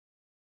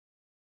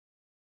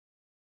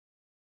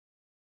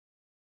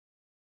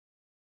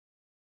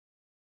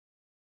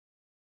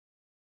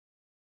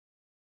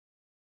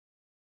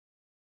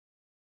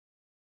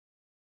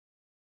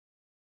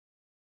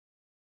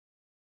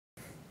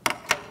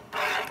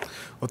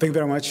Well, thank you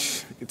very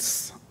much.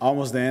 It's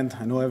almost the end.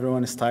 I know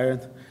everyone is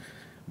tired,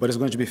 but it's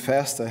going to be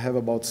fast. I have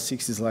about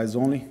 60 slides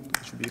only.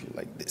 It should be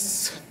like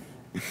this.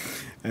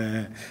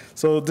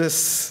 So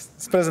this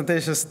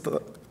presentation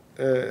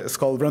is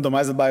called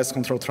Randomized Bias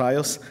Control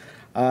Trials.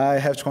 I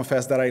have to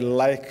confess that I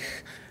like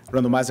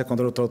randomized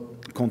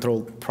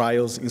control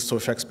trials in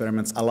social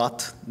experiments a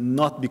lot,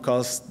 not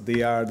because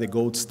they are the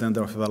gold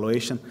standard of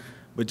evaluation,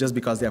 but just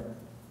because they are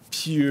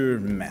pure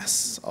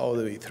mess all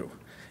the way through.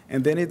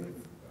 And then it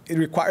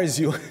requires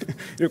you,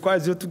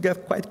 to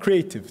get quite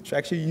creative, to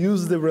actually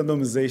use the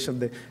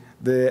randomization,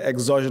 the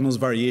exogenous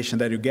variation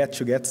that you get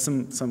to get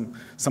some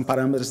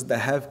parameters that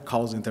have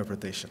causal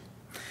interpretation.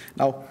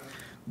 Now,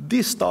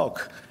 this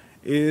talk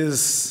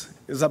is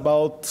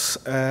about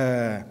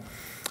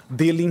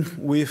dealing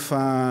with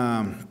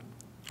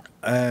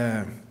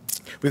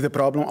the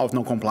problem of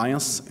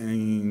non-compliance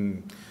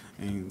in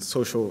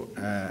social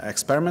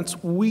experiments,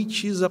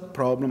 which is a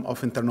problem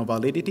of internal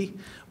validity,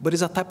 but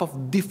is a type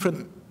of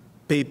different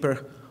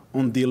paper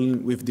on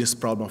dealing with this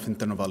problem of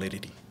internal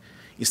validity.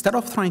 Instead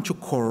of trying to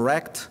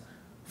correct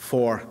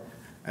for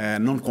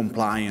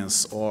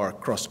non-compliance or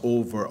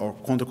crossover or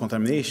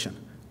counter-contamination,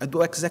 I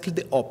do exactly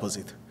the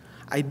opposite.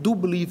 I do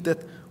believe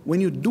that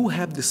when you do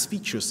have these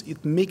features,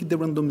 it makes the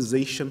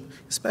randomization,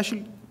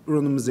 especially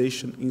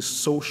randomization in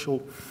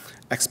social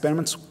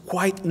experiments,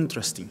 quite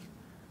interesting.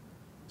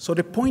 So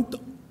the point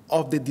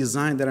of the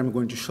design that I'm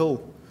going to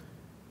show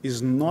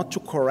is not to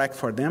correct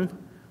for them,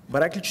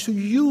 but actually to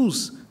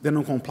use the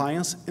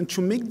non-compliance and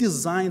to make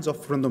designs of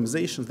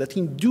randomizations that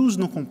induce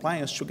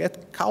non-compliance to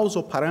get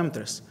causal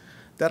parameters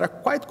that are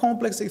quite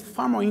complex and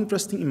far more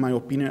interesting, in my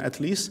opinion at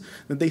least,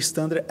 than the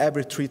standard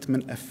average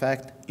treatment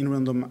effect in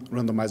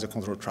randomized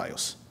control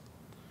trials.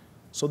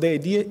 So the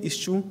idea is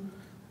to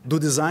do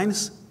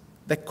designs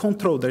that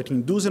control, that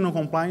induce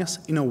non-compliance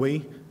in a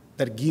way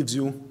that gives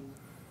you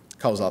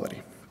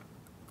causality.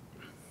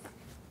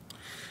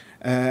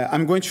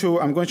 I'm going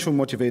to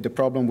motivate the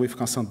problem with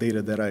constant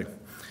data that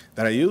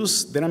I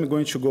use. Then I'm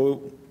going to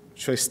go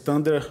to a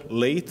standard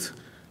late.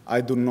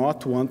 I do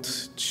not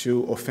want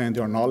to offend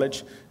your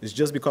knowledge. It's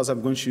just because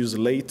I'm going to use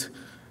late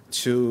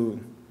to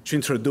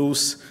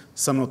introduce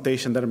some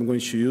notation that I'm going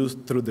to use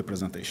through the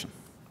presentation.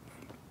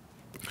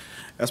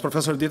 As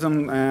Professor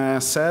Ditton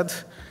said,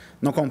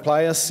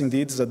 non-compliance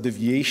indeed is a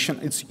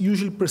deviation. It's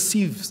usually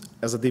perceived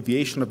as a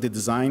deviation of the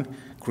design,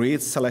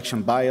 creates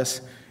selection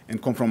bias, and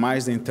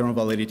compromise the internal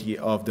validity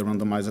of the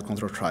randomized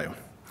control trial.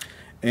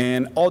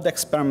 And all the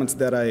experiments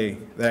that I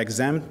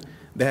examined,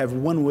 they have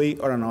one way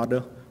or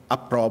another a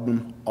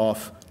problem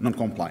of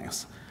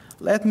non-compliance.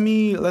 Let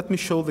me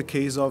show the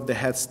case of the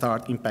Head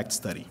Start impact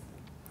study.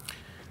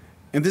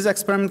 And this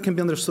experiment can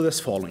be understood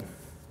as following.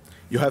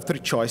 You have three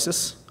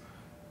choices.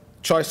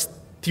 Choice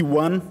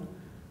T1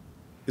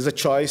 is a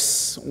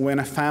choice when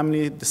a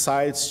family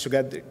decides to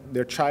get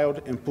their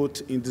child and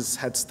put in this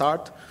Head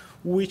Start,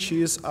 which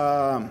is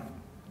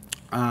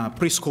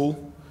preschool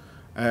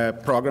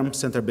program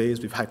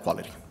center-based with high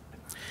quality.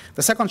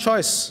 The second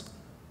choice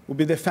would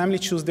be the family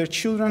choose their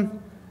children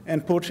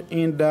and put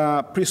in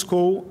the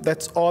preschool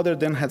that's other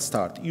than Head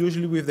Start,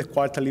 usually with the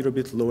quality a little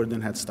bit lower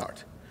than Head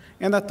Start.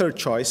 And the third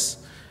choice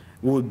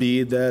would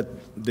be that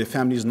the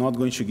family is not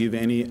going to give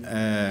any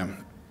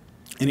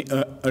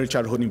early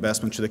childhood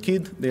investment to the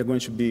kid. They are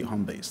going to be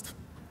home-based.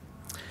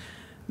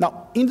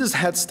 Now, in this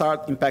Head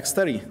Start impact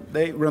study,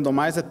 they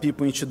randomized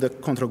people into the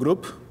control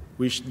group,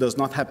 which does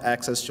not have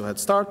access to Head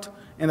Start,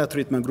 and a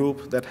treatment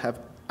group that have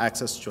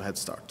access to Head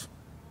Start.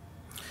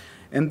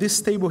 And this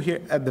table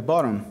here at the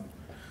bottom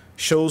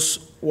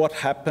shows what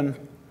happened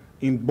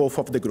in both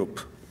of the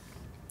group.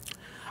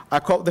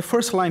 The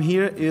first line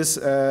here is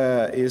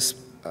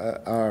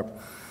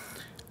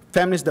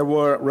families that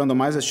were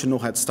randomized to no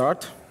Head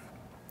Start.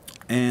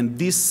 And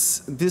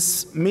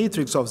this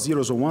matrix of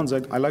zeros or ones,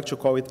 I like to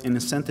call it an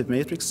incentive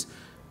matrix,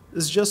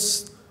 is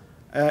just,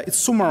 it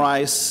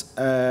summarizes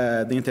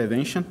the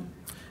intervention.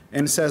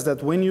 And it says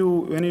that when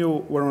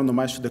you were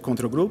randomized to the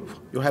control group,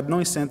 you had no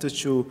incentive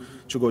to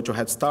go to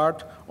Head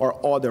Start or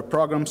other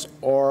programs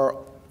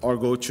or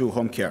go to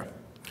home care.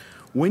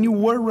 When you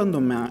were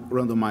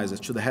randomized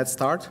to the Head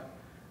Start,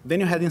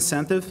 then you had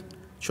incentive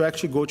to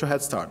actually go to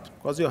Head Start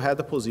because you had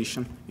a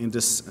position in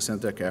this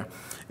center care.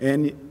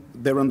 And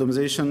the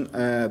randomization,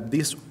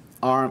 this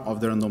arm of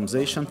the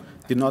randomization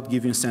did not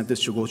give you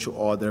incentives to go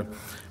to other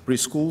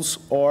preschools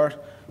or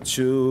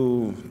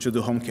to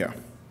do home care.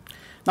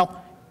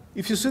 Now,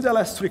 if you see the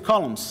last three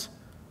columns,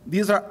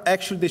 these are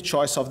actually the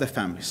choice of the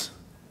families.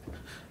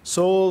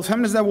 So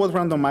families that were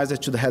randomized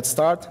to the Head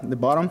Start, the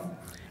bottom,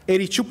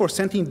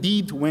 82%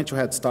 indeed went to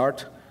Head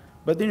Start,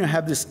 but then you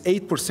have this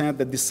 8%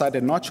 that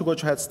decided not to go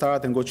to Head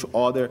Start and go to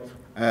other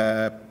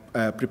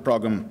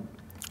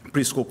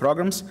preschool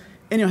programs,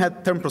 and you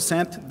had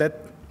 10%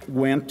 that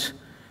went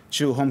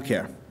to home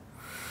care.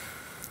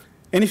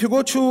 And if you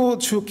go to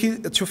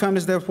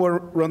families that were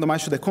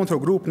randomized to the control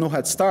group, no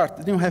Head Start,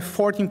 then you have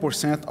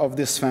 14% of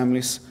these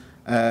families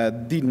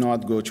did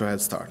not go to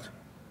Head Start.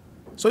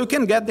 So you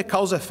can get the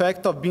causal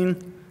effect of being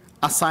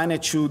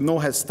assigned to no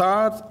Head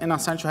Start and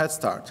assigned to Head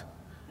Start.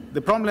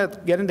 The problem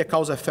that getting the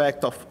cause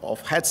effect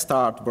of Head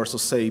Start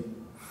versus, say,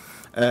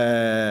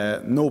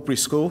 no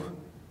preschool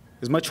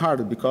is much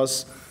harder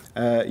because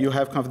you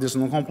have kind of this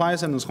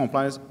non-compliance, and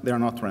non-compliance, they are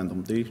not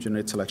random. They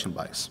generate selection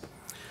bias.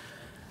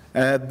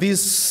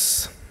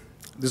 This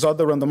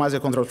other randomized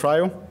control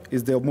trial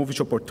is the Moving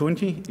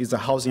Opportunity, is a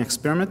housing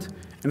experiment,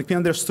 and it can be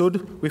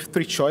understood with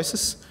 3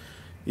 choices.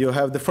 You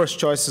have the first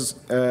choice is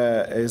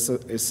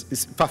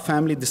if a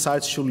family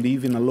decides to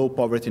live in a low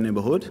poverty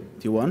neighborhood,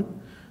 T1.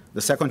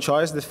 The second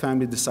choice, the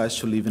family decides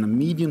to live in a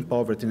medium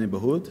poverty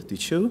neighborhood,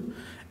 T2.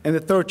 And the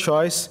third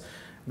choice,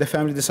 the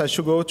family decides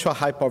to go to a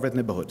high poverty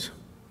neighborhood.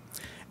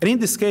 And in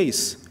this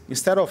case,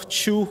 instead of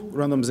 2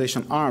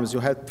 randomization arms, you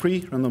had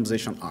 3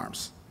 randomization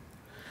arms.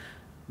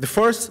 The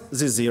first,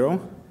 Z0,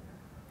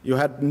 you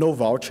had no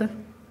voucher.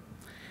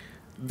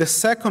 The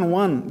second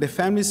one, the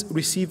families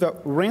receive a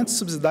rent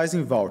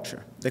subsidizing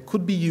voucher that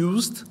could be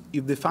used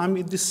if the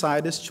family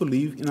decides to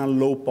live in a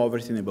low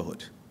poverty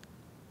neighborhood.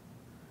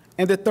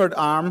 And the third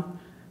arm,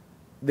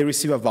 they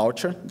receive a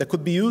voucher that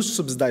could be used to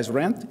subsidize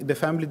rent if the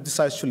family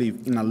decides to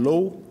live in a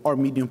low or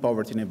medium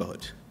poverty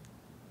neighborhood.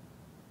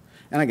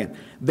 And again,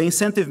 the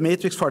incentive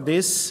matrix for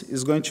this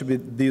is going to be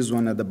this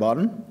one at the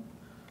bottom.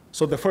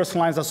 So the first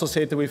line is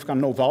associated with a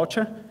no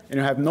voucher, and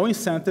you have no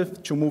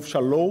incentive to move to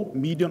a low,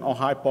 medium, or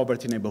high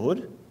poverty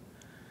neighborhood.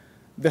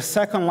 The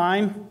second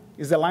line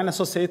is the line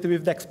associated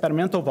with the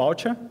experimental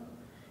voucher,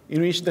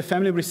 in which the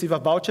family receives a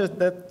voucher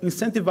that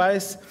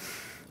incentivizes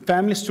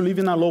families to live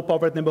in a low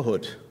poverty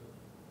neighborhood.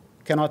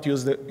 Cannot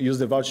use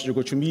the voucher to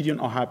go to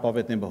medium or high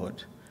poverty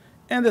neighborhood.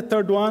 And the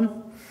third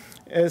one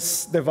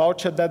is the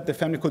voucher that the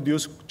family could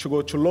use to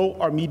go to low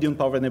or medium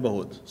poverty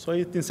neighborhood. So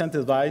it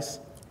incentivizes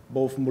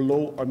both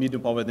low or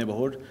medium poverty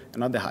neighborhood and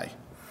not the high.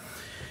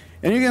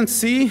 And you can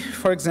see,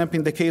 for example,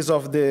 in the case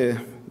of the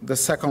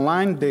second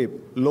line, the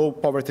low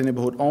poverty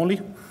neighborhood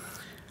only,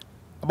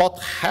 about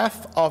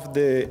half of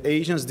the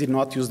Asians did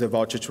not use the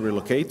voucher to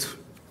relocate.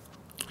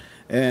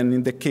 And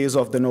in the case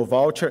of the no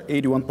voucher,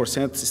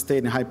 81%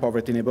 stayed in high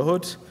poverty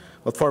neighborhoods,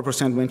 but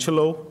 4% went to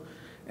low.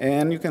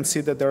 And you can see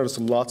that there's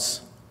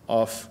lots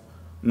of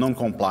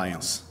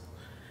non-compliance.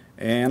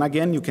 And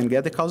again, you can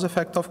get the cause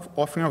effect of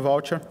offering a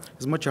voucher.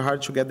 It's much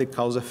harder to get the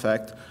cause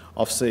effect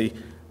of, say,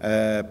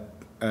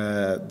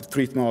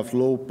 treatment of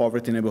low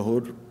poverty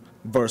neighborhood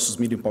versus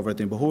medium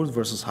poverty neighborhood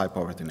versus high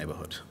poverty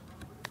neighborhood.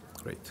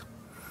 Great.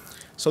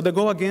 So the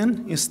goal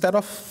again, instead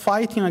of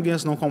fighting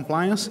against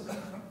non-compliance,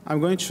 I'm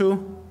going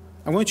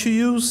to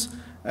use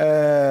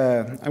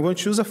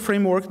a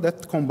framework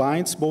that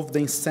combines both the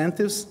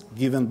incentives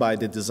given by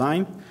the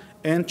design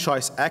and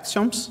choice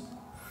axioms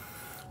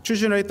to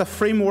generate a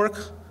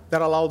framework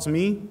that allows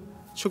me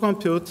to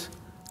compute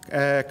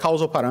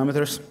causal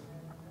parameters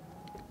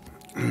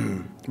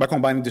by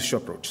combining these 2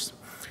 approaches.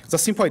 It's a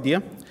simple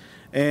idea,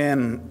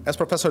 and as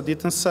Professor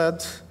Ditton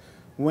said,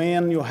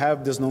 when you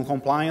have this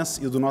non-compliance,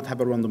 you do not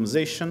have a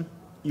randomization,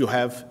 you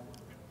have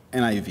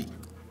an IV.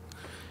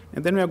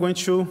 And then we are going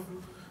to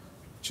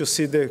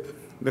see the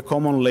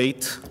common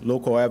late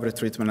local average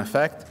treatment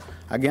effect.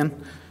 Again,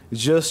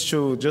 just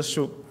to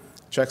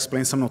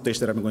explain some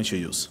notation that I'm going to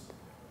use.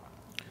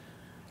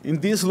 In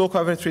this local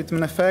average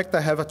treatment effect, I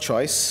have a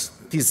choice,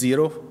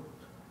 T0,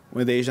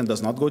 when the agent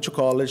does not go to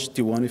college,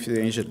 T1 if the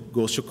agent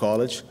goes to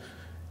college.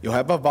 You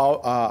have a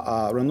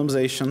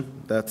randomization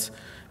that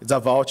it's a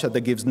voucher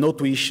that gives no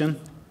tuition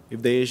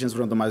if the agent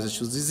randomizes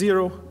to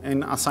Z0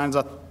 and assigns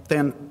a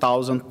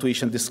 10,000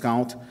 tuition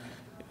discount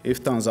if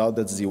it turns out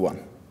that's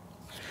Z1.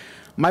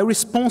 My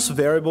response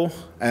variable,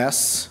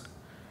 S,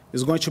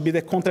 is going to be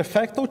the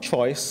contrafactual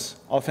choice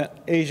of an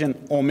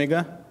agent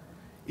omega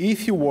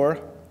if you were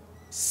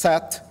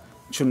set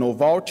to no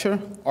voucher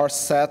or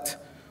set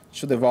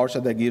to the voucher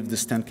that gives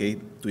this 10K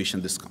tuition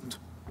discount.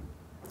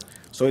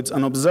 So it's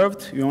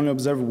unobserved. You only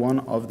observe one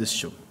of these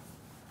 2.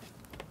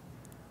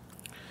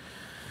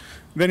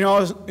 Then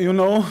you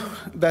know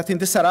that in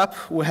this setup,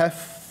 we have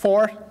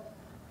 4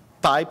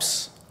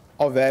 types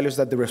of values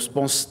that the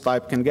response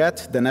type can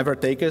get. The never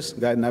takers,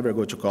 guys never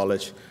go to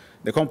college.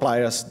 The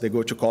compliers, they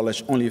go to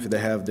college only if they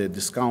have the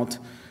discount.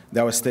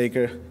 The always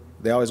taker,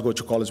 they always go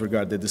to college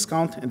regarding the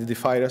discount. And the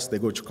defiers, they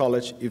go to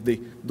college if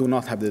they do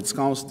not have the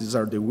discounts. These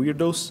are the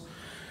weirdos.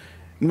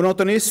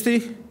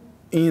 Monotonicity,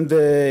 in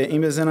the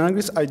image and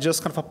English, I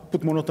just kind of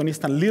put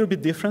monotonicity a little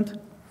bit different,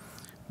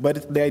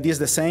 but the idea is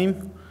the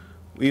same.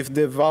 If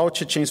the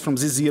voucher changes from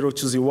Z0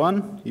 to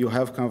Z1, you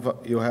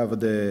have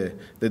the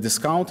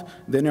discount,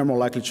 then you're more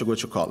likely to go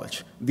to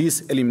college.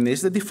 This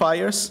eliminates the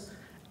defiers,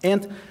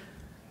 and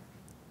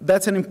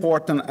that's an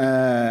important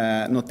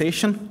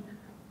notation.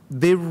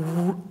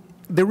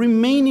 The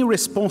remaining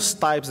response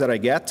types that I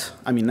get,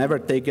 I mean, never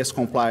takers,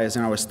 compliers,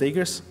 and always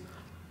takers,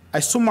 I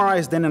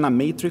summarize them in a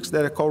matrix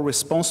that I call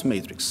response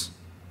matrix.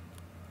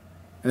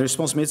 And the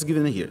response matrix is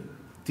given here,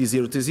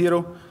 T0,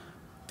 T0,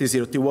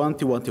 T0, T1,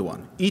 T1,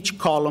 T1. Each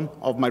column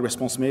of my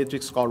response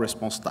matrix is called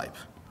response type.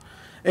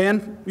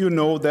 And you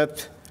know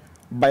that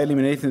by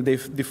eliminating the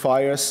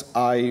defiers,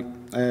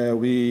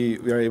 we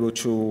are able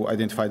to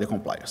identify the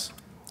compliers.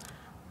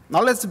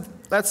 Now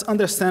let's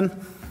understand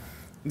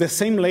the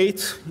same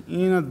late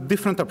in a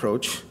different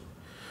approach,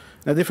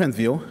 in a different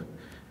view.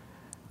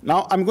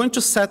 Now, I'm going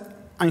to set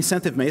an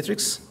incentive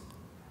matrix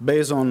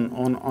based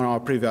on our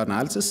previous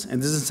analysis,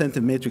 and this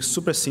incentive matrix is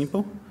super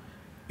simple.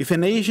 If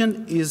an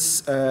agent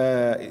is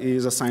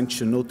assigned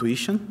to no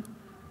tuition,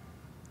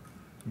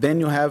 then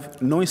you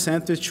have no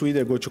incentive to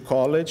either go to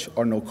college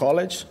or no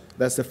college.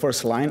 That's the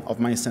first line of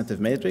my incentive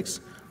matrix,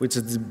 which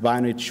is the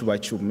binary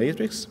 2x2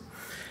 matrix.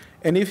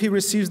 And if he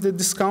receives the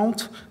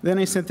discount, then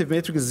incentive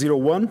matrix is 0,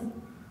 1,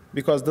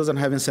 because it doesn't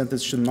have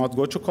incentives to not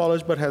go to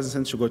college, but has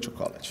incentives to go to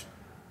college.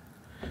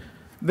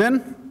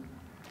 Then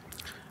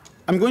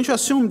I'm going to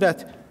assume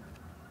that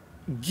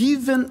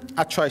given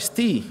a choice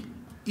T,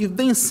 if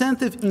the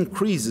incentive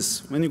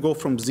increases when you go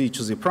from Z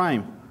to Z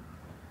prime,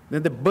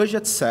 then the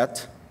budget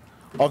set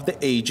of the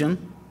agent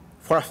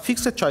for a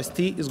fixed choice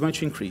T is going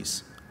to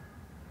increase.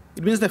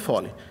 It means the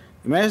following.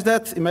 Imagine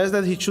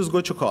that he chooses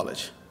go to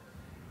college.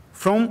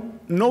 From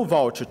no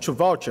voucher to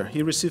voucher,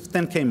 he receives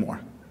 10K more.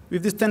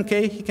 With this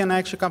 10K, he can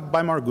actually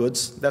buy more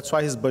goods. That's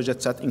why his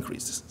budget set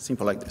increases.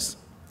 Simple like this.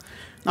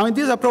 Now, in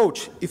this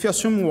approach, if you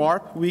assume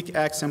warp, weak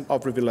axiom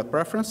of revealed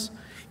preference,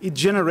 it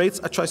generates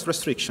a choice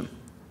restriction.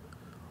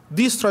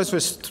 This choice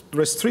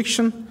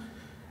restriction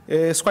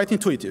is quite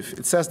intuitive.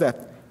 It says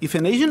that if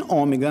an agent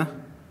omega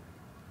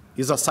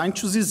is assigned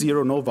to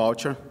Z0, no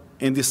voucher,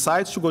 and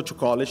decides to go to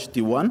college,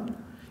 T1,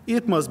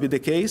 it must be the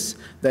case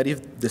that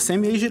if the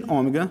same agent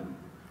omega,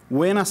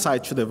 when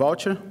assigned to the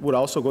voucher, would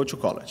also go to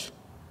college.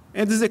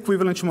 And this is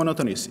equivalent to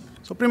monotonicity.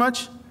 So pretty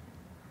much,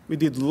 we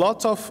did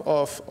lots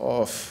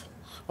of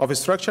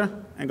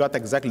structure and got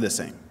exactly the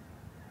same.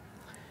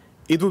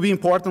 It will be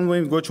important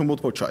when we go to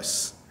multiple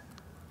choice.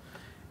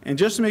 And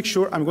just to make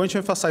sure, I'm going to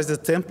emphasize the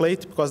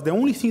template, because the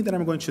only thing that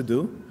I'm going to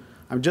do,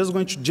 I'm just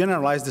going to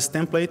generalize this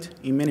template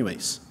in many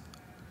ways.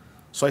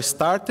 So I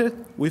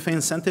started with an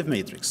incentive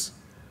matrix.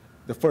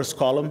 The first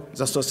column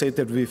is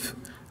associated with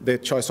the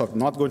choice of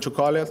not going to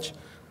college.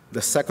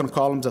 The second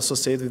column is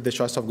associated with the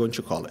choice of going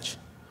to college.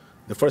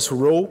 The first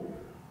row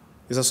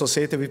is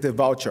associated with the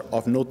voucher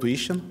of no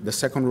tuition. The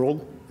second row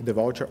with the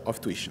voucher of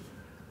tuition.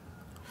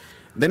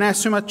 Then I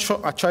assume a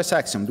choice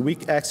axiom, the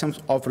weak axiom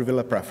of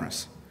revealed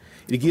preference.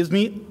 It gives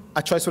me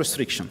a choice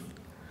restriction.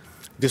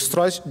 This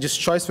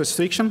choice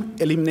restriction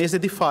eliminates the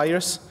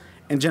defiers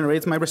and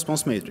generates my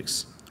response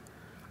matrix.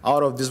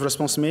 Out of this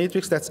response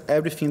matrix, that's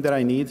everything that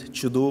I need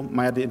to do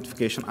my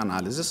identification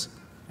analysis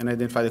and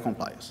identify the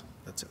compliance.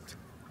 That's it.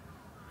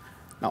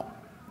 Now,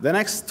 the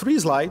next 3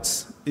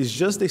 slides is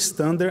just the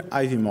standard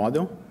IV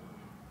model,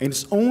 and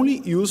it's only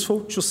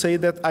useful to say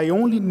that I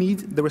only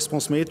need the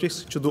response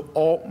matrix to do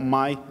all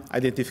my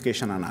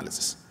identification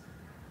analysis.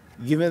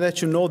 Given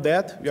that you know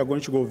that, we are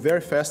going to go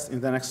very fast in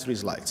the next 3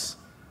 slides.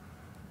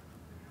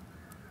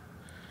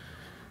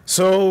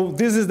 So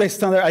this is the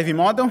standard IV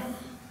model.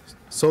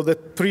 So the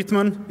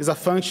treatment is a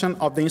function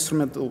of the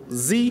instrumental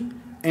Z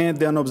and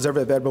the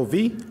unobserved variable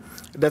V.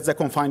 That's the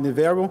confounding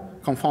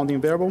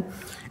variable.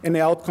 And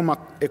the outcome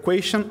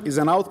equation is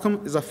an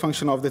outcome, is a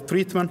function of the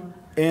treatment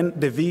and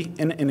the V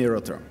and an error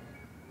term.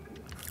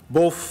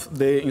 Both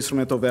the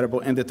instrumental variable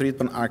and the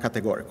treatment are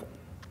categorical.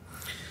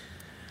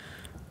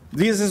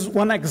 This is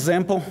one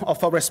example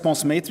of a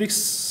response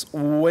matrix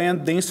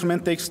when the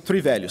instrument takes 3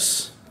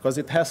 values, because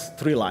it has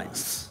 3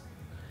 lines.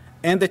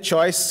 And the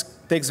choice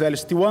takes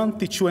values T1,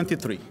 T2, and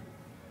T3.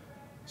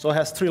 So it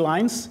has 3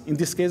 lines. In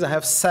this case, I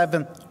have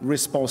 7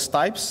 response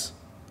types.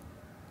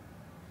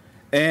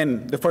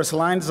 And the first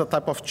line is a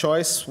type of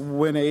choice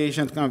when an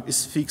agent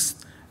is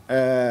fixed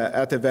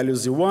at the value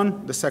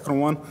Z1. The second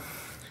one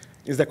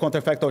is the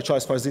counterfactual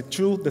choice for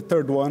Z2. The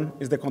third one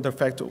is the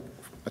counterfactual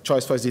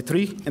choice for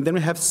Z3. And then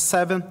we have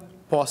 7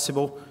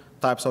 possible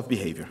types of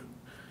behavior.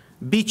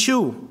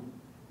 B2,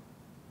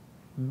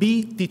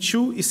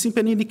 BT2 is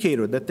simply an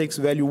indicator that takes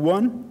value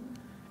 1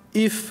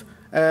 if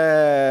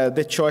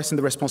the choice in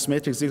the response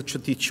matrix is equal to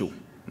T2,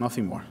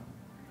 nothing more.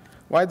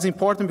 Why it's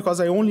important? Because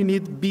I only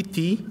need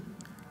BT,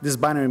 this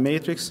binary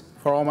matrix,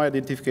 for all my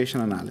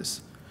identification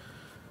analysis.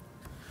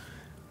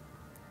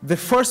 The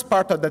first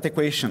part of that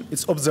equation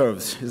is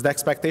observed, is the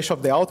expectation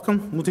of the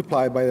outcome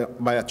multiplied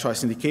by a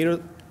choice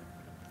indicator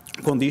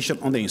condition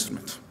on the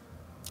instrument.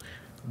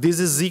 This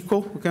is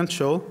equal, we can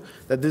show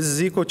that this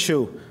is equal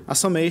to a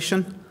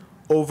summation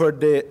over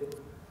the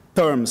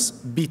terms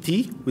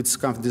BT, which is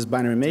kind of this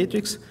binary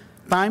matrix,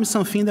 times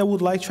something that I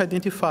would like to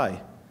identify.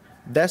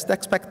 That's the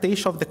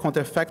expectation of the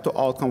counterfactual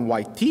outcome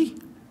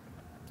YT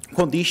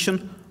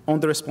condition on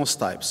the response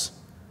types.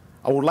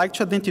 I would like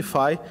to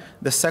identify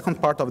the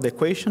second part of the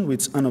equation,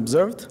 which is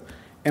unobserved,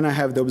 and I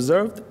have the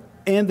observed,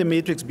 and the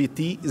matrix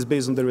BT is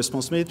based on the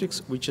response matrix,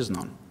 which is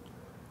none.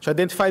 To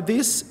identify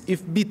this,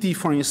 if BT,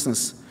 for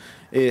instance,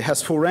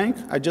 has full rank,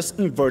 I just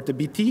invert the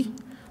BT,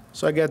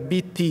 so I get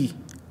BT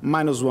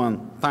minus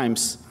 1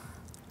 times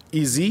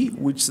EZ,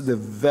 which is the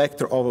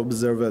vector of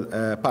observed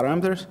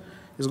parameters,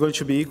 is going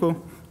to be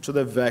equal to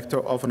the vector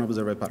of an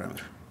observed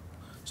parameter.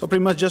 So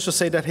pretty much just to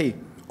say that, hey,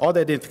 all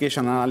the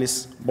identification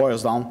analysis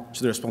boils down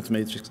to the response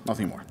matrix,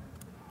 nothing more.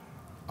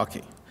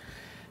 Okay.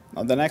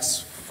 Now the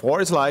next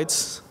 4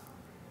 slides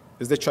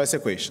is the choice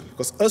equation.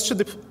 Because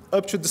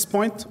up to this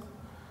point,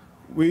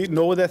 we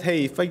know that,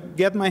 hey, if I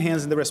get my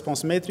hands in the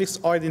response matrix,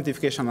 our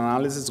identification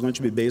analysis is going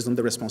to be based on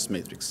the response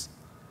matrix.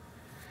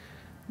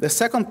 The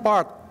second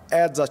part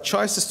adds a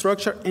choice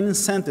structure and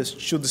incentives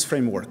to this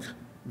framework,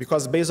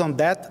 because based on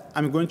that,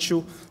 I'm going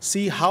to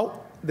see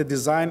how the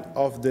design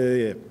of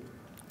the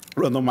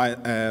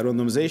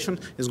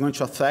randomization is going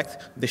to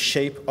affect the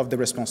shape of the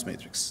response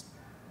matrix.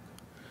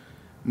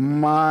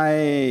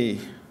 My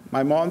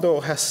model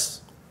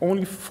has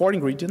only 4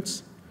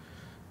 ingredients.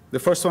 The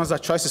first one is a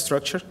choice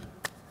structure.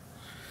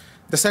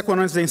 The second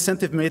one is the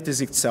incentive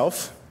matrix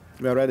itself,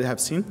 we already have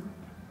seen.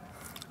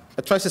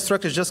 A choice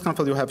structure is just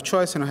you have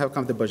choice and you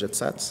have the budget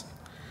sets.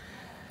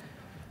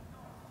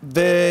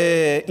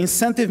 The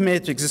incentive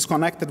matrix is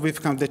connected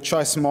with the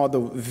choice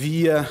model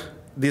via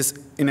this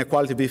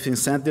inequality with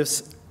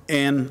incentives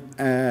and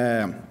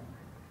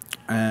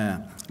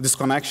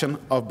disconnection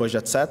of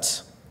budget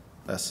sets.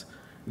 Yes.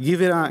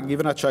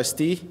 Given a choice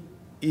T,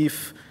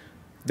 if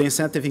the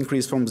incentive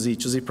increase from Z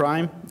to Z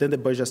prime, then the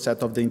budget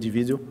set of the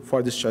individual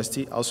for this choice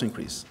T also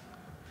increase.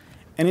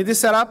 And in this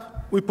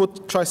setup, we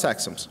put choice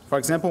axioms. For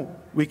example,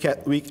 weak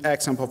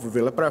axiom of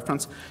privilege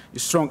preference,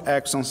 strong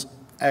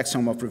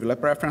axiom of privilege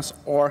preference,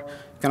 or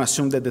can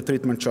assume that the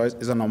treatment choice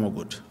is a normal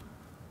good.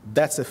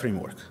 That's the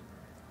framework.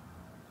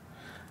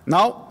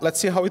 Now, let's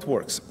see how it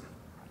works.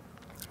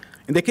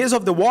 In the case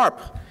of the warp,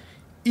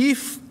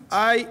 if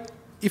I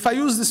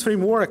use this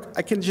framework,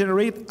 I can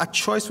generate a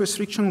choice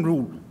restriction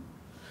rule.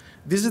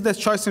 This is the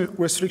choice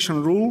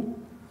restriction rule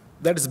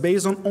that is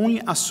based on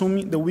only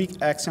assuming the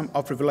weak axiom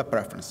of privilege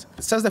preference.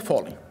 It says the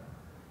following.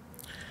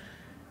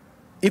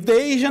 If the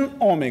agent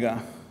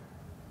omega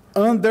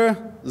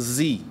under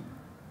Z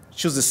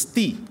chooses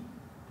T,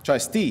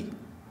 choice T,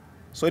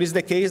 so it is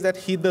the case that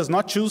he does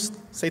not choose,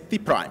 say, T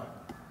prime.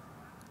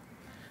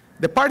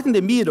 The part in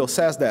the middle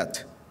says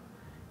that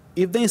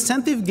if the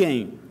incentive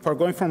gain for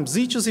going from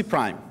Z to Z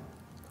prime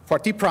for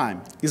T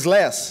prime is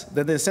less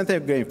than the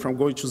incentive gain from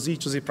going to Z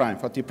prime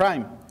for T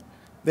prime,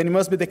 then it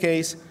must be the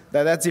case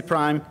that at Z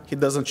prime, he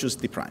doesn't choose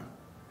T prime.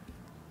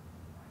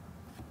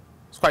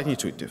 It's quite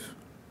intuitive.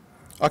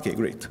 OK,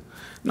 great.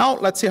 Now,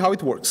 let's see how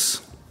it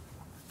works.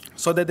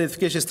 So the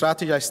identification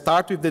strategy, I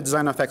start with the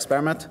design of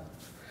experiment.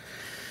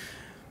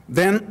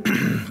 Then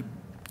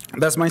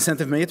that's my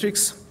incentive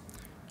matrix.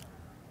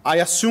 I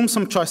assume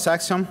some choice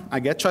axiom. I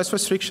get choice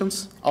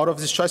restrictions. Out of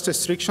these choice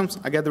restrictions,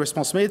 I get the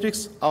response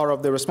matrix. Out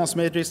of the response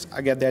matrix,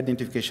 I get the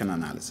identification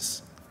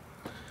analysis.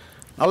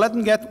 Now let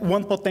me get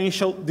one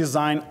potential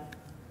design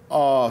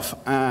of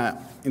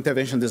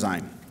intervention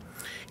design.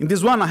 In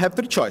this one, I have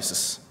 3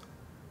 choices.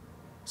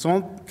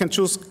 Someone can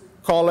choose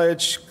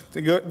college.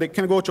 They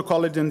can go to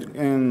college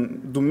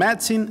and do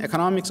medicine,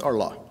 economics, or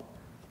law.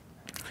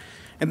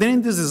 And then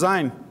in this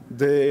design,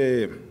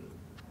 the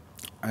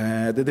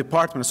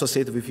department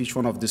associated with each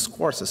one of these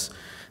courses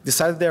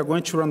decided they are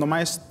going to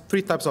randomize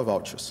 3 types of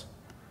vouchers.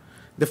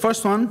 The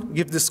first one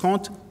gives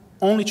discount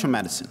only to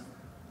medicine.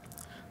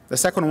 The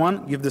second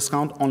one gives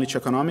discount only to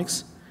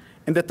economics.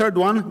 And the third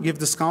one gives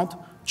discount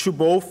to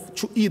both,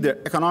 to either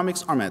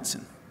economics or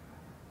medicine.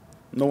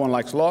 No one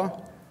likes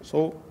law,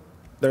 so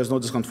there is no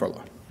discount for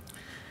law.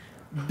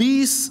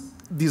 This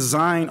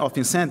design of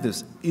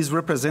incentives is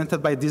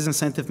represented by this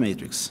incentive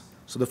matrix.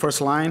 So the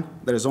first line,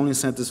 there is only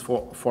incentives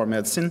for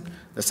medicine.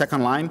 The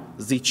second line,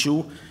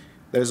 Z2,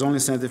 there is only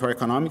incentive for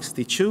economics,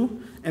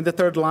 T2. And the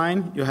third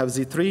line, you have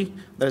Z3,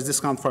 there is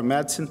discount for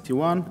medicine,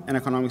 T1, and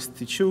economics,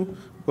 T2,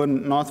 but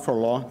not for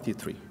law,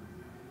 T3.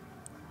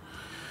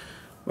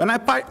 When I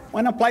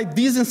apply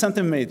this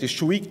incentive matrix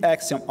to weak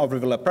axiom of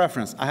privilege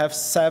preference, I have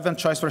 7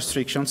 choice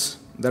restrictions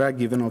that are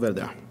given over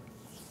there,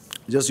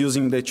 just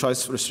using the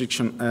choice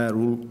restriction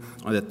rule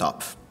on the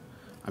top.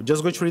 I'm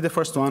just going to read the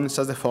first one. It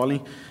says the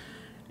following.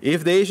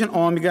 If the agent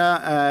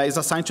omega is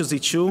assigned to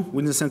Z2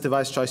 with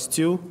incentivized choice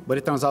 2, but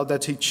it turns out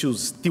that he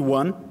chooses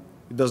T1,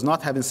 it does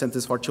not have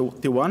incentives for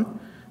T1,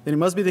 then it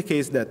must be the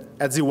case that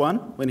at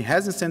Z1, when he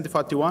has incentive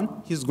for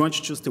T1, he's going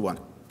to choose T1.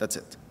 That's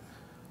it.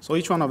 So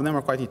each one of them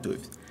are quite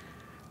intuitive.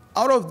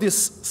 Out of these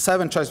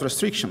 7 choice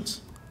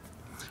restrictions,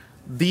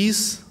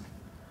 these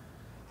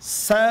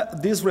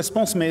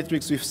response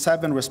matrix with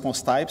 7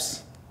 response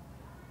types,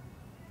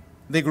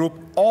 they group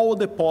all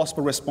the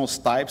possible response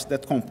types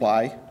that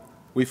comply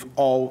with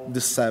all the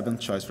 7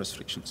 choice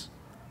restrictions.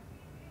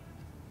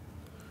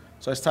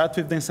 So I start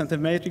with the incentive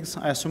matrix.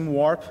 I assume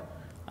warp.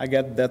 I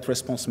get that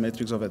response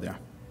matrix over there.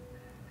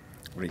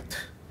 Great.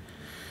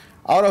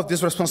 Out of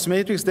this response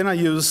matrix, then I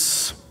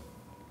use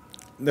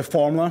the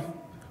formula,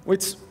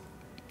 which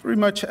pretty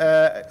much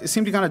is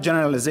simply kind of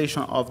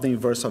generalization of the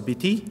inverse of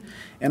BT.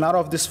 And out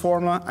of this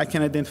formula, I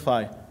can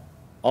identify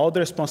all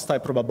the response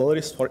type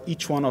probabilities for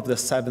each one of the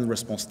 7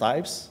 response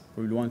types,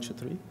 1, 2,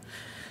 3,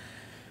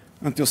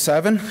 until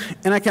 7.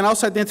 And I can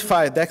also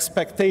identify the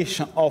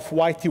expectation of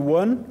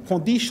YT1,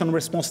 condition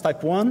response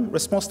type 1.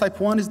 Response type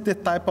 1 is the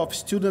type of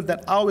student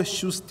that always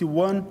choose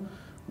T1,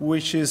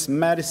 which is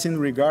medicine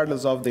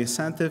regardless of the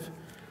incentive.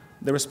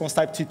 The response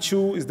type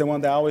T2 is the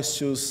one that always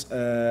choose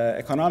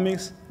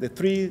economics. The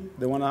 3,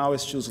 the one that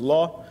always choose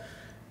law.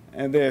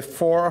 And the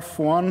 4th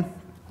one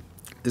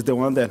is the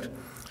one that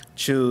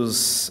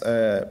choose,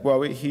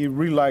 well, he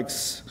really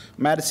likes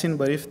medicine,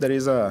 but if there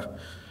is a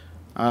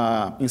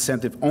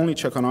incentive only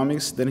to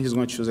economics, then he's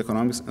going to choose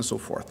economics and so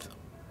forth.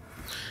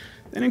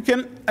 Then you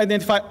can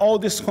identify all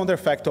these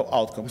counterfactual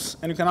outcomes.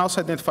 And you can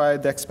also identify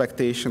the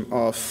expectation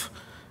of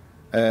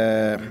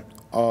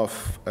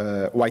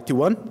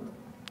YT1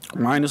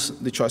 minus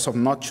the choice of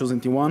not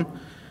choosing T1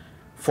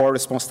 for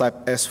response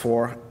type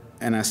S4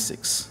 and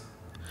S6.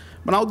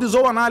 But now this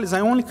whole analysis,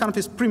 I only kind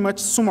of pretty much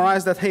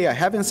summarize that, hey, I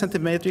have an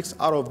incentive matrix.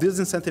 Out of this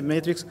incentive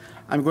matrix,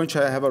 I'm going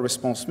to have a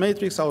response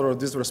matrix. Out of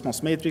this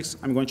response matrix,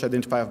 I'm going to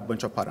identify a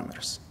bunch of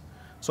parameters.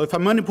 So if I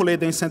manipulate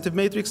the incentive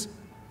matrix,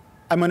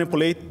 I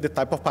manipulate the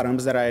type of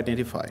parameters that I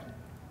identify.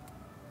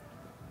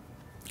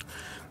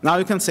 Now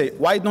you can say,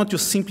 why don't you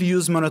simply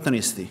use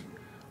monotonicity?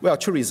 Well,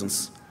 2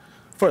 reasons.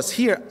 First,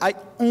 here, I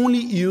only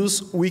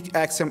use weak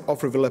axiom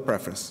of revealer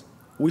preference,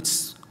 which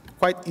is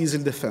quite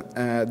easily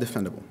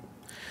defendable.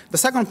 The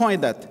second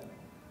point that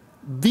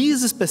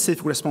this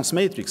specific response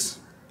matrix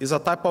is a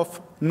type of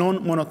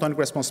non-monotonic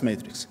response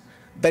matrix.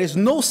 There is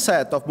no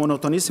set of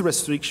monotonicity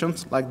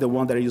restrictions, like the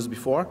one that I used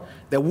before,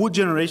 that would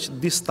generate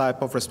this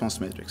type of response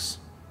matrix.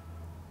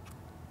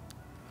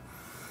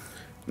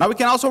 Now we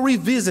can also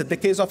revisit the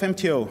case of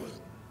MTO.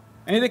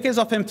 And in the case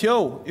of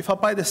MTO, if I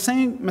apply the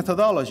same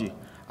methodology,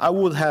 I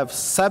would have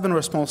 7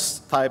 response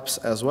types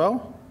as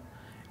well,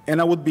 and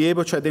I would be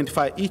able to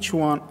identify each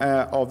one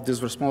of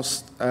these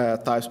response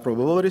types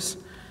probabilities,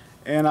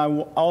 and I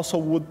also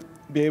would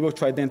be able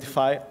to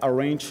identify a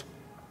range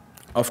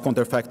of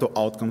counterfactual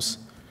outcomes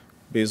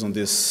based on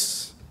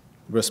this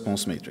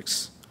response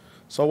matrix.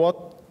 So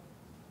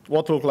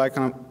what looked like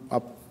a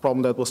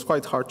problem that was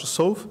quite hard to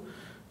solve,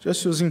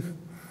 just using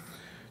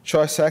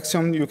choice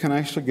axiom, you can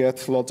actually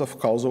get lots of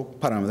causal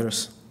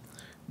parameters.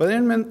 But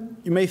then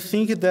you may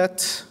think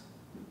that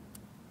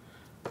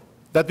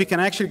we can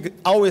actually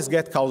always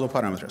get causal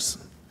parameters.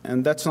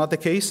 And that's not the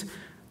case.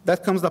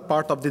 That comes the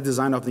part of the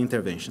design of the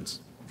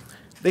interventions.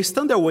 The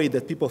standard way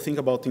that people think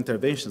about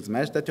interventions,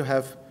 imagine that you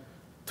have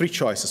 3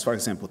 choices, for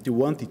example,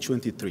 T1, T2,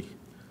 and T3.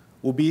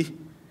 Will be,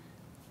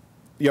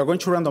 you're going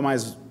to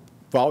randomize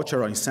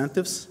voucher or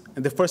incentives,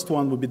 and the first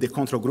one will be the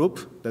control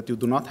group, that you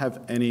do not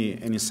have any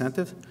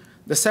incentive.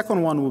 The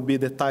second one will be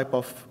the type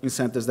of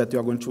incentives that you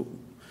are going to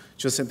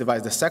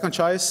incentivize the second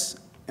choice,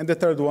 and the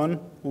third one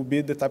will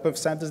be the type of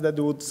incentives that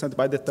you would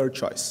incentivize the third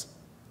choice.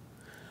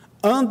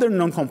 Under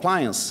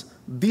non-compliance,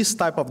 this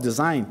type of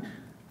design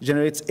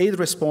generates 8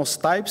 response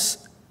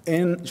types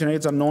and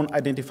generates a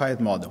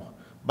non-identified model.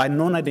 By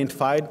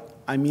non-identified,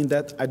 I mean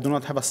that I do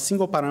not have a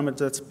single parameter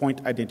that's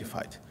point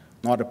identified,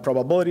 nor the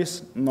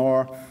probabilities,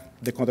 nor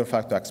the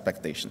counterfactual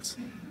expectations.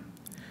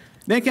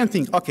 Then you can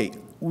think, okay,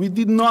 we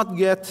did not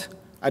get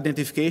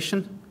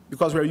identification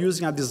because we're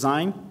using a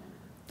design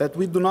that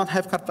we do not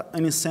have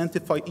an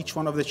incentive for each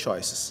one of the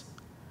choices.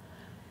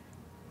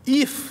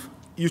 If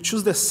you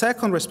choose the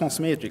second response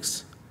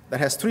matrix that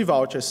has 3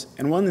 vouchers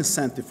and 1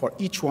 incentive for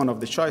each one of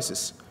the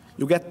choices,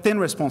 you get 10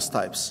 response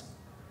types.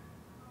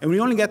 And we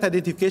only get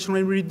identification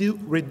when we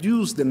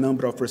reduce the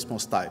number of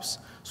response types.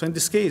 So in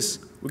this case,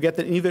 we get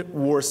an even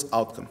worse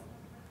outcome.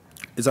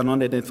 It's a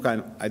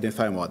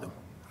non-identified model.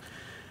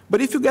 But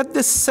if you get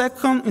the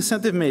second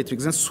incentive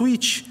matrix and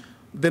switch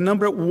the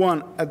number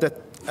 1 at the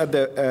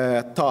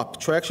top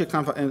to actually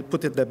come and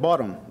put it at the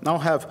bottom, now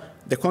have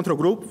the control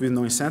group with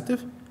no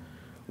incentive.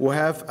 We'll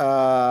have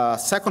a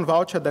second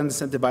voucher that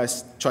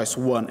incentivizes choice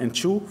 1 and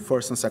 2,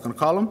 first and second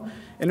column.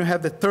 And we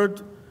have the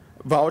third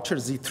voucher,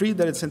 Z3,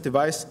 that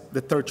incentivizes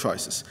the third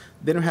choices.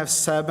 Then we have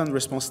 7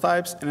 response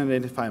types and an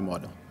identified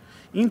model.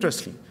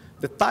 Interestingly,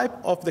 the type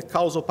of the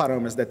causal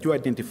parameters that you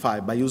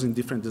identify by using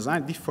different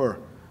design differ.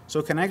 So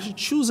you can actually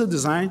choose a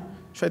design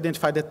to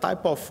identify the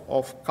type of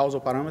causal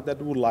parameter that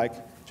you would like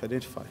to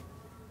identify.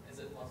 Is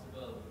it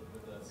possible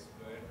with a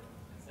squared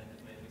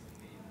incentive matrix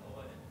to be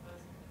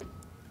over-identified?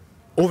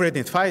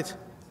 Over-identified?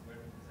 Squared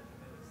incentive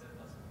matrix, is that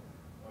possible?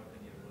 Or can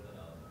you rule that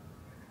out?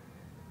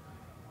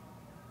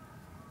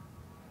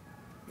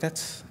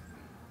 That's,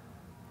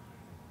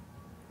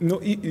 no,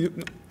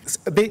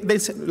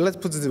 let's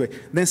put it this way.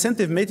 The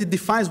incentive matrix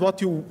defines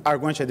what you are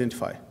going to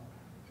identify. So,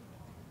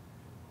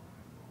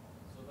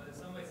 but in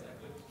some ways, I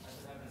should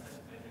have an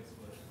incentive matrix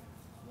with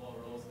more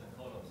rows than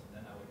columns, and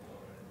then I would be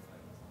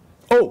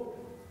over-identified. Oh,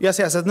 yes,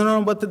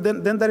 no, but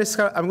then there is,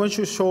 I'm going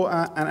to show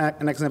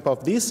an example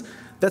of this.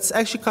 That's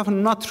actually kind of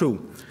not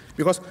true.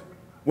 Because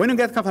when you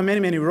get kind of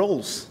many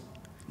rows,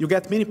 you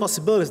get many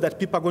possibilities that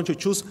people are going to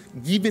choose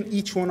given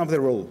each one of the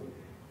row.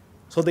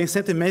 So the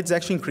incentive matrix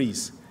actually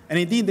increase. And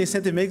indeed, the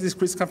incentive matrix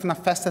increase kind of in a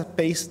faster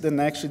pace than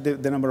actually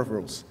the number of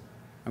rows.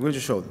 I'm going to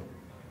show you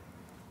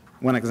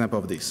one example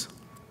of this.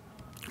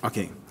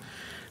 Okay.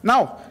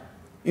 Now,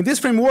 in this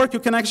framework, you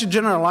can actually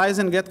generalize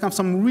and get kind of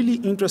some really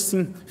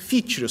interesting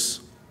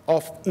features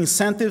of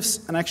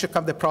incentives and actually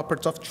have the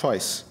properties of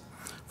choice.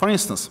 For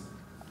instance,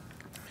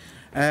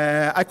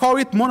 I call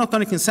it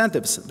monotonic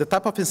incentives, the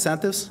type of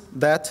incentives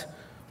that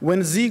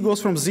when z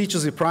goes from z to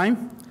z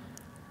prime,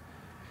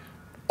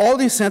 all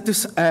the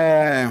incentives,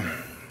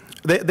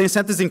 the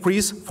incentives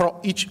increase for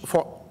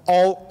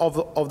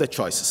all of the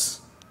choices.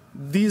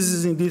 This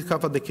is indeed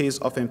kind of the case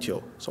of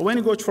MTO. So when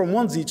you go from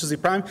one z to z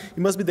prime, it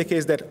must be the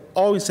case that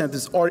all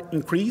incentives or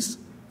increase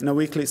in a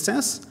weekly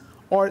sense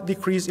or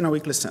decrease in a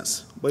weekly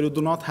sense. But you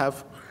do not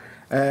have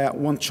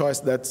one choice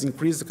that's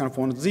increased kind of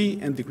one z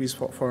and decrease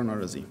for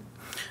another z.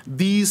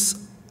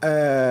 These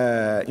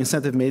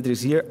incentive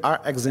matrices here are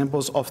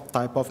examples of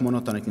type of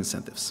monotonic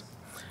incentives.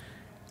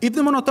 If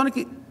the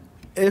monotonic,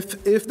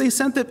 if the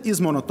incentive is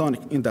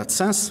monotonic in that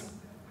sense,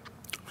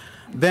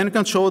 then you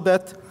can show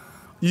that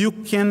you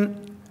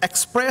can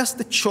express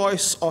the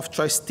choice of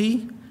choice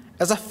t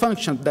as a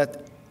function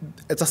that,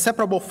 it's a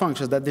separable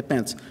function that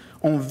depends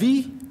on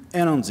v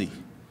and on z.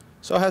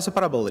 So it has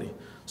separability.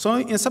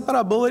 So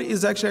inseparability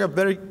is actually a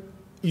very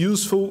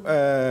useful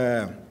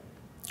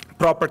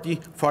property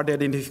for the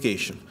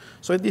identification.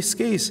 So in this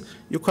case,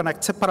 you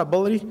connect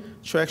separability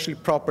to actually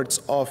properties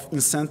of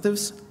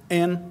incentives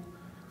and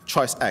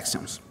choice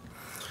axioms.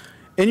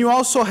 And you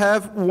also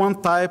have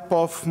one type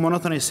of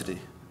monotonicity.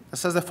 It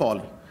says the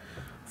following.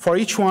 For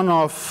each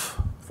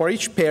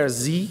pair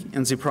z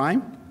and z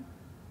prime,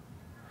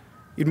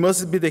 it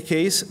must be the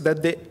case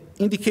that the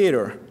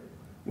indicator,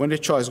 when the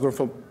choice goes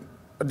from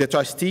the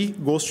choice t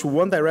goes to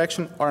one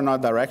direction or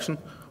another direction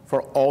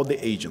for all the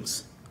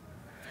agents.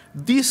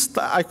 This,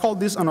 I call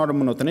this another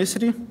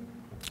monotonicity.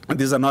 And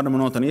this another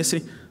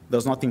monotonicity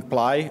does not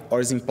imply or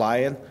is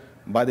implied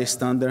by the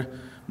standard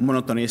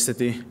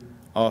monotonicity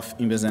of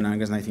Imbes and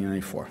Angers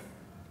 1994.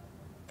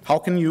 How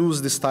can you use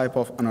this type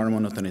of another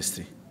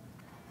monotonicity?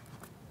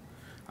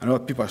 I know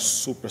people are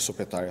super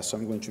tired, so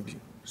I'm going to be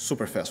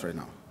super fast right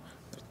now.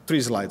 3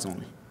 slides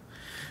only.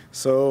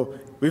 So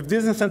with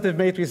this incentive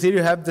matrix here,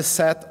 you have the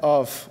set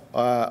of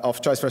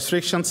choice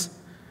restrictions.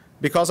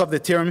 Because of the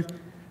theorem,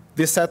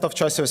 this set of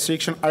choice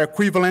restrictions are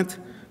equivalent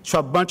to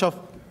a bunch of,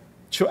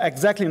 to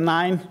exactly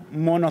 9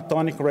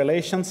 monotonic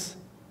relations.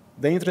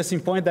 The interesting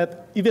point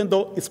that even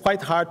though it's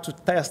quite hard to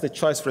test the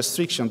choice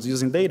restrictions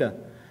using data,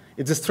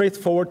 it's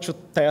straightforward to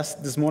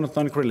test these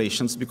monotonic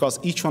relations because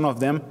each one of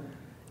them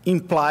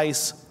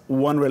implies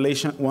one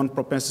relation, one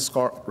propensity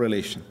score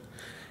relation.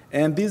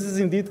 And this is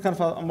indeed kind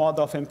of a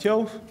model of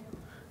MTO,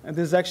 and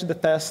this is actually the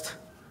test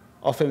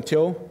of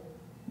MTO.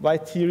 By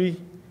theory,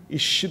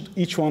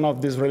 each one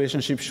of these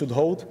relationships should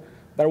hold.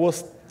 There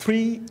was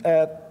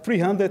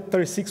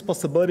 336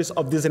 possibilities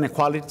of these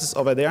inequalities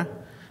over there.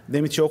 The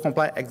MTO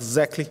comply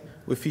exactly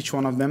with each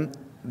one of them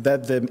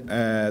that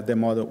the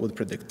model would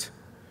predict.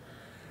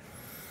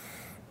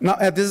 Now,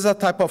 this is a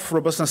type of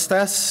robustness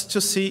test to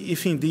see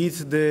if indeed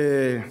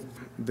the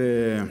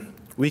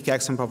weak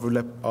axiom of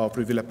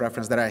privilege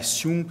preference that I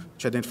assume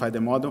to identify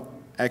the model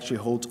actually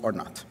holds or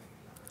not.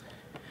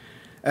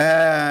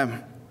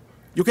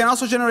 You can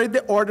also generate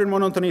the ordered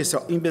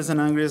monotonicity in Imbes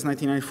and Angers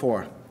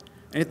 1994.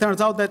 And it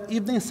turns out that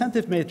if the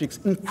incentive matrix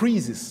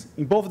increases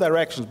in both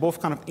directions,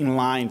 both kind of in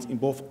lines, in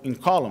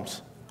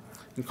columns,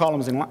 in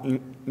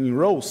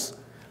rows,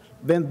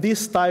 then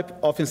this type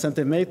of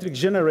incentive matrix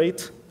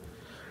generates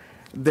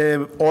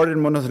the ordered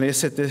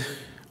monotonicity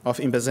of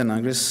Imbes and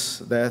Angers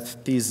that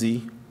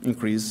Tz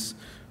increases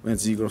when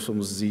z goes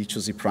from z to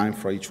z prime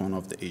for each one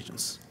of the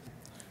agents.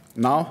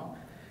 Now,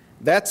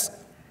 that's,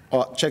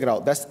 check it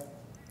out, that's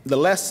the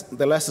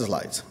last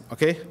slide,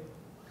 okay?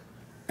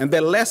 And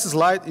the last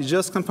slide is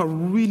just kind of a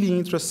really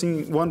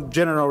interesting one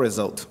general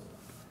result.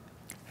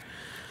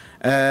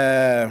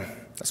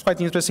 That's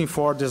quite interesting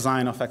for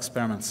design of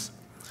experiments.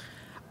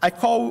 I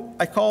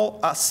call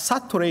a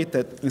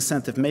saturated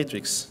incentive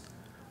matrix,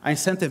 an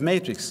incentive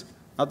matrix,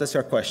 now that's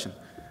your question,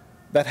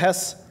 that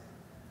has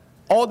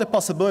all the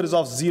possibilities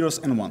of zeros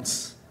and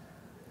ones.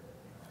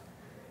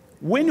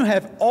 When you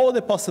have all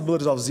the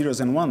possibilities of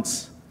zeros and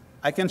ones,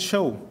 I can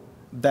show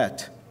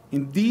that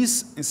in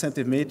this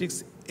incentive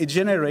matrix, it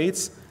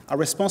generates a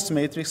response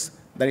matrix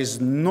that is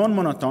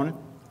non-monotone.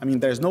 I mean,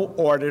 there's no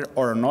order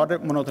or another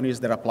monotonicity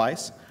that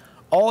applies.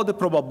 All the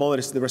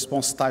probabilities, the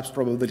response types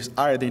probabilities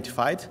are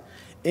identified,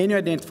 and you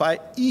identify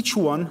each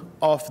one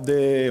of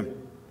the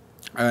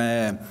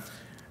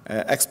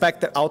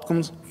expected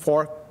outcomes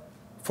for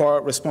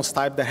response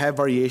type that have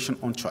variation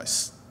on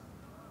choice.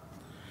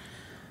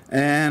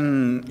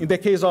 And in the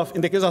case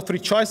of 3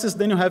 choices,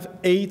 then you have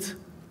 8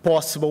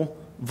 possible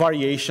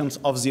variations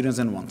of zeros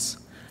and ones.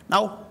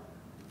 Now,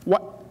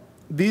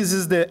 this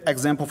is the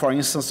example, for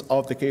instance,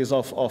 of the case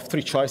of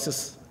 3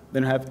 choices.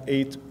 Then you have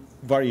 8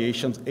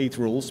 variations, 8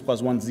 rules,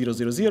 plus 1, 0,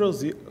 0, 0,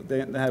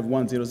 then they have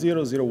 1, 0,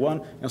 0, 0,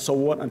 1, and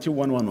so on until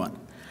 1, 1, 1.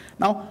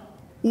 Now,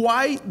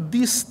 why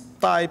this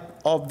type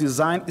of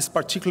design is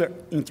particularly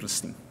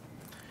interesting?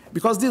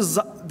 Because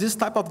this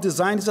type of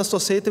design is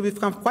associated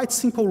with a quite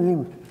simple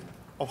rule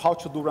of how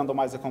to do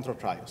randomized control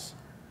trials.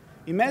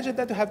 Imagine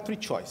that you have 3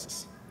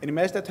 choices, and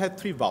imagine that you have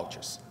 3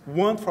 vouchers,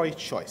 1 for each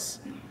choice.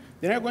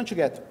 Then you're going to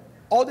get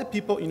all the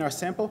people in your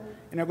sample,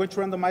 and you're going to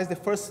randomize the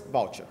first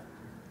voucher.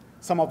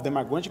 Some of them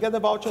are going to get the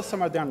voucher,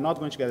 some of them are not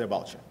going to get the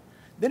voucher.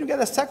 Then you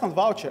get a second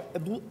voucher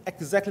and do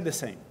exactly the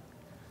same.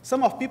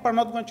 Some of people are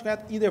not going to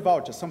get either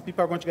voucher. Some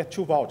people are going to get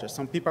 2 vouchers.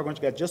 Some people are going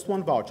to get just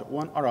 1 voucher,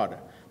 one or other.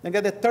 Then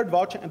get the third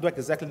voucher and do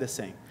exactly the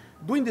same.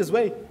 Doing this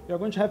way, you're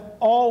going to have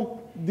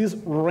all this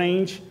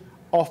range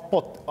of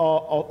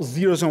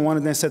zeros and ones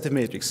in the incentive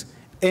matrix.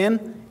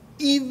 And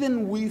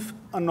even with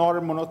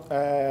another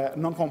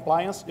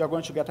non-compliance, you're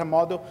going to get a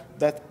model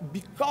that,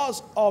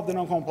 because of the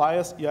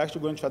non-compliance, you're actually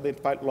going to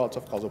identify lots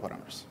of causal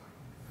parameters.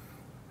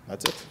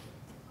 That's it.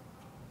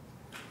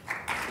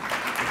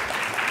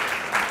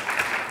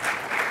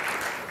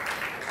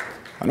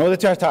 I know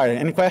that you're tired.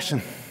 Any question?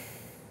 Do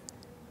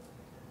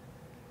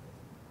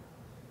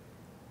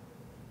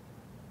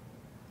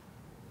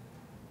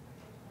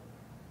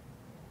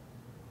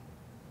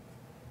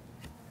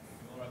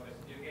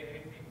you get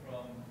anything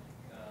from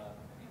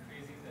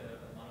increasing the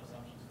amount of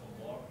assumptions from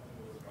war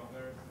to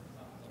stronger?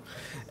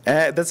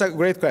 That's a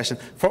great question.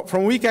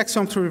 From weak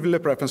axiom to relay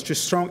preference to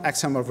strong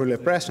axiom of relay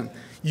preference,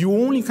 you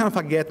only kind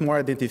of get more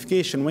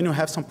identification when you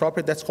have some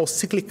property that's called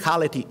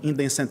cyclicality in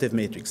the incentive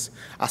matrix.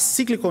 A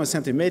cyclical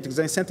incentive matrix is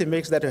an incentive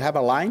matrix that you have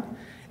a line,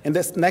 and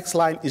this next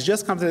line is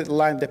just kind of the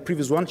line, the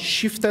previous one,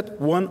 shifted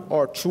 1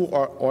 or 2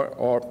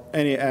 or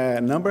any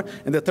number,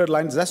 and the third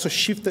line is also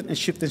shifted and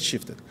shifted and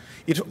shifted.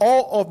 If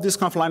all of these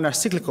kind of lines are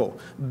cyclical,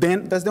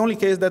 then that's the only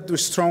case that the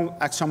strong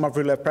axiom of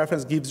relay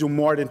preference gives you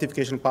more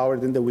identification power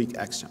than the weak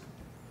axiom.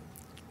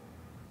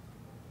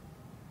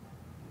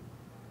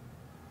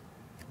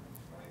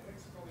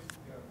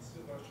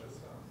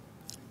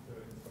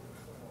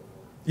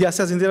 Yes,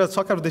 yes, indeed, let's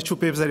talk about the 2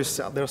 papers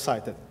that are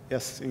cited.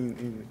 Yes,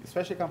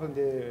 especially coming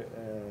from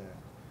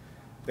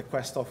the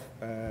quest of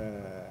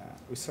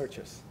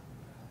researchers.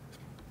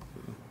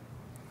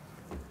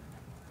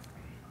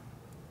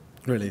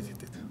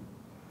 Related it.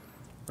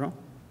 No?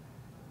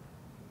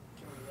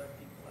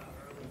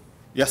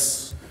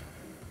 Yes.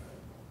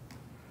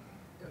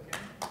 Okay.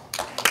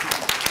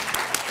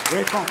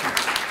 Great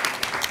conference.